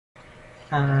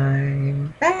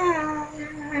I'm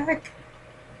back.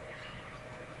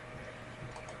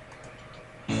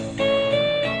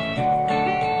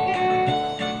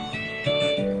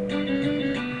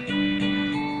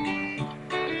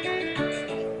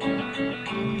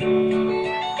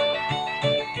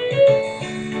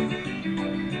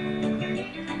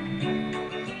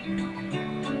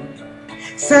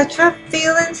 Such a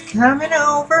feeling's coming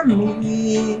over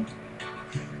me.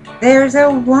 There's a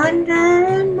wonder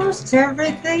in most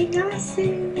everything I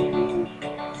see.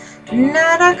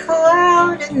 Not a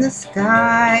cloud in the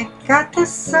sky, got the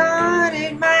sun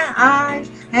in my eyes,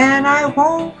 and I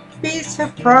won't be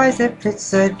surprised if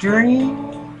it's a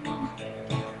dream.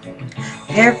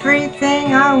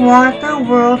 Everything I want the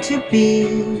world to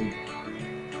be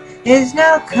is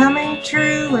now coming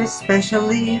true,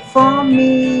 especially for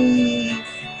me.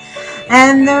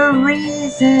 And the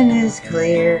reason is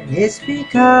clear, it's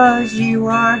because you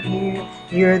are here.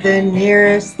 You're the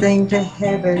nearest thing to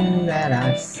heaven that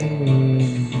I've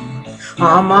seen.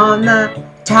 I'm on the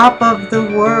top of the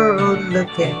world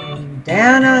looking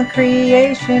down on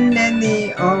creation, and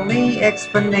the only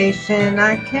explanation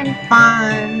I can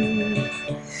find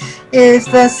is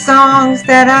the songs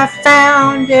that I've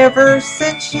found ever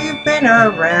since you've been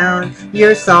around.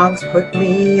 Your songs put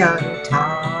me on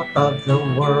top of the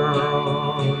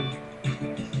world.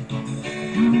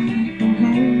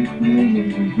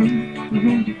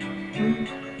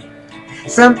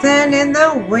 Something in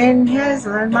the wind has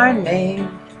learned my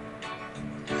name,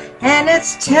 and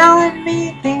it's telling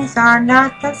me things are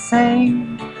not the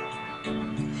same.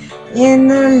 In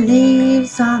the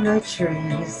leaves on the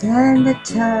trees and the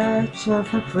touch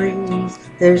of a breeze,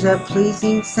 there's a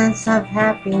pleasing sense of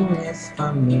happiness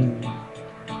for me.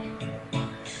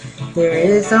 There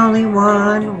is only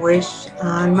one wish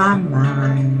on my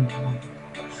mind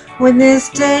when this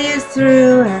day is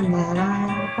through, and that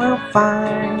I will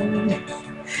find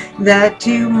that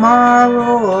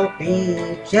tomorrow will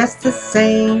be just the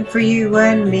same for you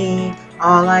and me.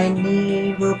 All I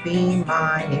need will be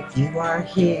mine if you are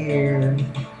here.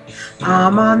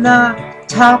 I'm on the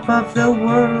top of the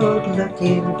world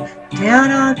looking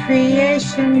down on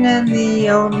creation, and the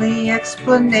only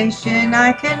explanation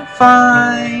I can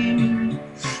find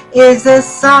is the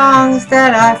songs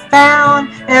that I found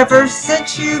ever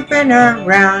since you've been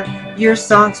around. Your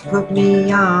songs put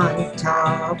me on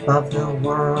top of the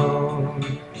world.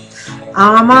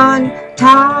 I'm on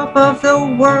top of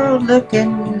the world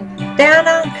looking down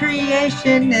on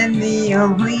creation, and the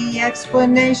only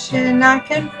explanation I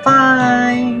can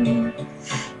find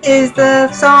is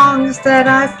the songs that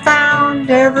I found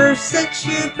ever since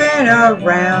you've been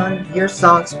around. Your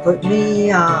songs put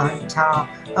me on top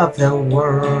of the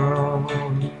world.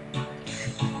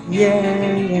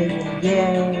 Yeah, yeah,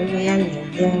 yeah, yeah, yeah,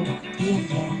 yeah,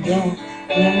 yeah, yeah,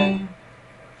 yeah.